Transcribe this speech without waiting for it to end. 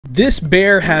This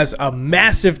bear has a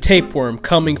massive tapeworm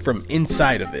coming from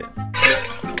inside of it.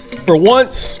 For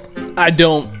once, I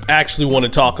don't actually want to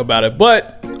talk about it,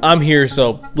 but I'm here,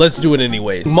 so let's do it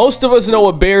anyways. Most of us know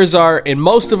what bears are, and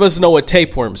most of us know what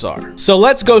tapeworms are. So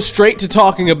let's go straight to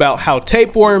talking about how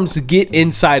tapeworms get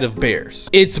inside of bears.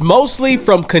 It's mostly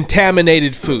from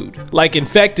contaminated food, like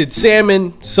infected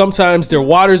salmon. Sometimes their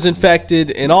water's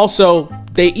infected, and also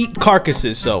they eat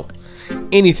carcasses, so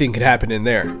anything could happen in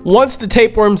there. Once the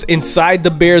tapeworm's inside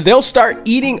the bear, they'll start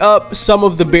eating up some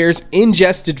of the bear's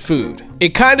ingested food. It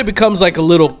kind of becomes like a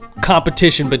little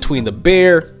competition between the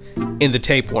bear and the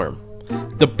tapeworm.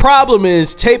 The problem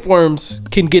is tapeworms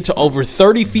can get to over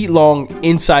 30 feet long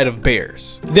inside of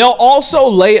bears. They'll also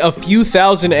lay a few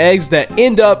thousand eggs that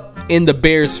end up in the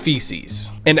bear's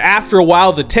feces. And after a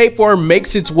while, the tapeworm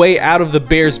makes its way out of the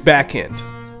bear's back end.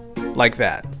 Like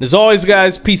that. As always,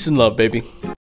 guys, peace and love, baby.